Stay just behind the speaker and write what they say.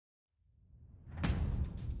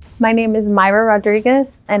My name is Myra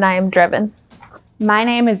Rodriguez, and I am driven. My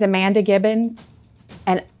name is Amanda Gibbons,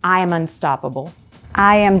 and I am unstoppable.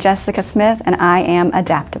 I am Jessica Smith, and I am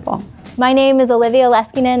adaptable. My name is Olivia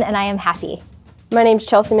Leskinen, and I am happy. My name's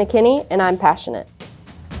Chelsea McKinney, and I'm passionate.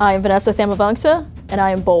 I am Vanessa Thamavangsa, and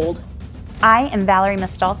I am bold. I am Valerie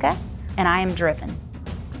Mastolka, and I am driven.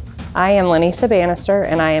 I am Lenisa Bannister,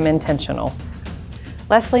 and I am intentional.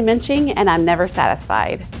 Leslie Minching, and I'm never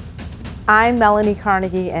satisfied. I'm Melanie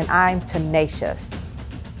Carnegie, and I'm tenacious.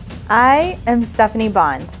 I am Stephanie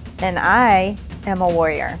Bond, and I am a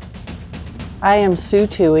warrior. I am Sue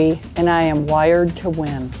Toohey, and I am wired to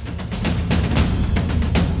win.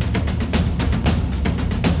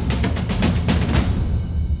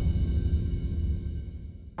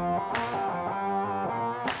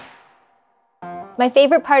 My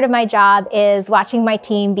favorite part of my job is watching my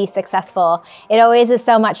team be successful. It always is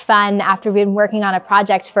so much fun after we've been working on a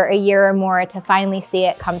project for a year or more to finally see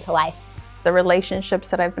it come to life. The relationships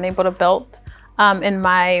that I've been able to build in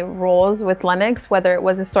my roles with Lennox, whether it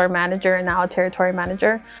was a store manager and now a territory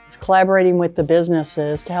manager. It's collaborating with the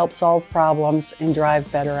businesses to help solve problems and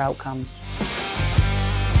drive better outcomes.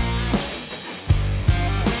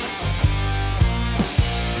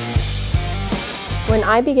 When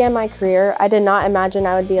I began my career, I did not imagine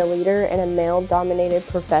I would be a leader in a male-dominated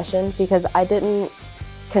profession because I didn't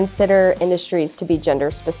consider industries to be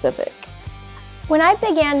gender-specific. When I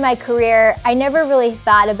began my career, I never really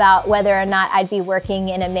thought about whether or not I'd be working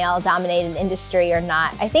in a male-dominated industry or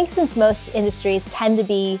not. I think since most industries tend to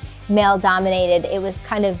be male-dominated, it was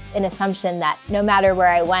kind of an assumption that no matter where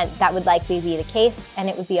I went, that would likely be the case, and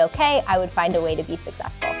it would be okay. I would find a way to be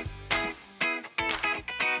successful.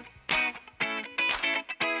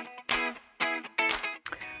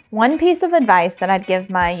 One piece of advice that I'd give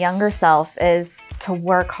my younger self is to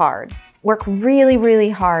work hard. Work really, really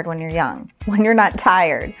hard when you're young, when you're not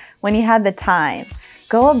tired, when you have the time.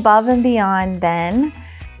 Go above and beyond then,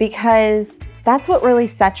 because that's what really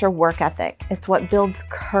sets your work ethic. It's what builds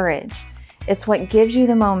courage. It's what gives you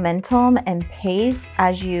the momentum and pace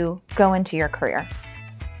as you go into your career.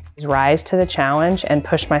 Rise to the challenge and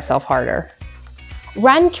push myself harder.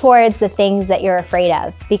 Run towards the things that you're afraid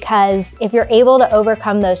of, because if you're able to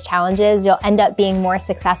overcome those challenges, you'll end up being more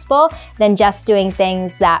successful than just doing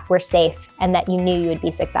things that were safe and that you knew you would be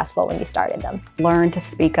successful when you started them. Learn to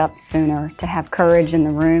speak up sooner, to have courage in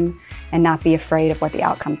the room, and not be afraid of what the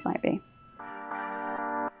outcomes might be.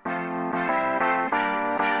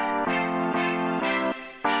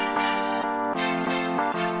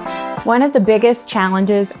 One of the biggest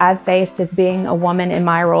challenges I've faced as being a woman in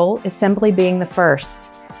my role is simply being the first.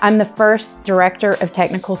 I'm the first director of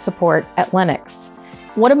technical support at Lennox.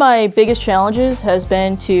 One of my biggest challenges has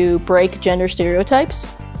been to break gender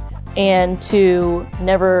stereotypes and to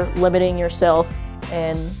never limiting yourself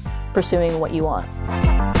and pursuing what you want.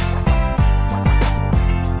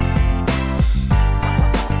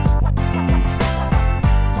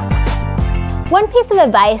 One piece of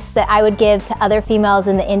advice that I would give to other females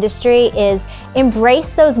in the industry is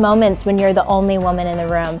embrace those moments when you're the only woman in the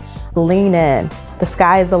room. Lean in. The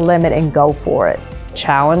sky is the limit and go for it.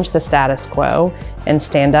 Challenge the status quo and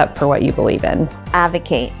stand up for what you believe in.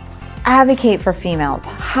 Advocate. Advocate for females.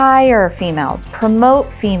 Hire females.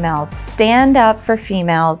 Promote females. Stand up for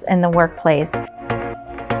females in the workplace.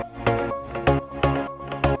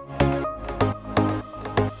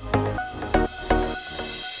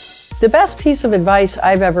 The best piece of advice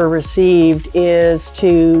I've ever received is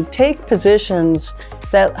to take positions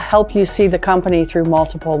that help you see the company through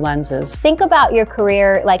multiple lenses. Think about your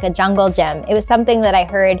career like a jungle gym. It was something that I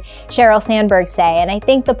heard Sheryl Sandberg say, and I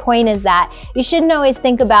think the point is that you shouldn't always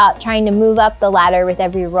think about trying to move up the ladder with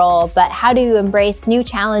every role, but how do you embrace new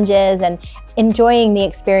challenges and enjoying the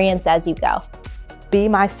experience as you go. Be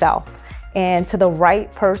myself, and to the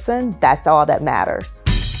right person, that's all that matters.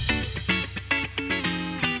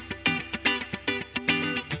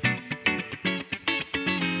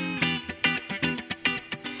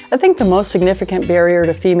 I think the most significant barrier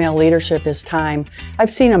to female leadership is time.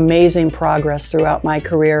 I've seen amazing progress throughout my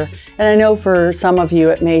career, and I know for some of you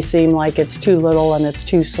it may seem like it's too little and it's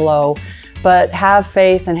too slow, but have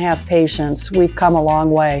faith and have patience. We've come a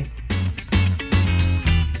long way.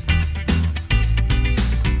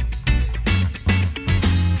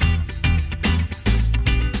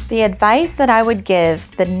 The advice that I would give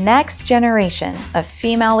the next generation of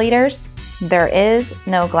female leaders: there is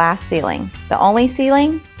no glass ceiling. The only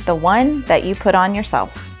ceiling, the one that you put on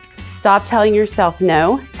yourself. Stop telling yourself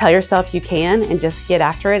no, tell yourself you can, and just get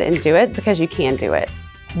after it and do it, because you can do it.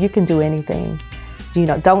 You can do anything.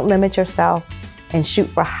 Don't limit yourself and shoot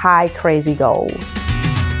for high, crazy goals.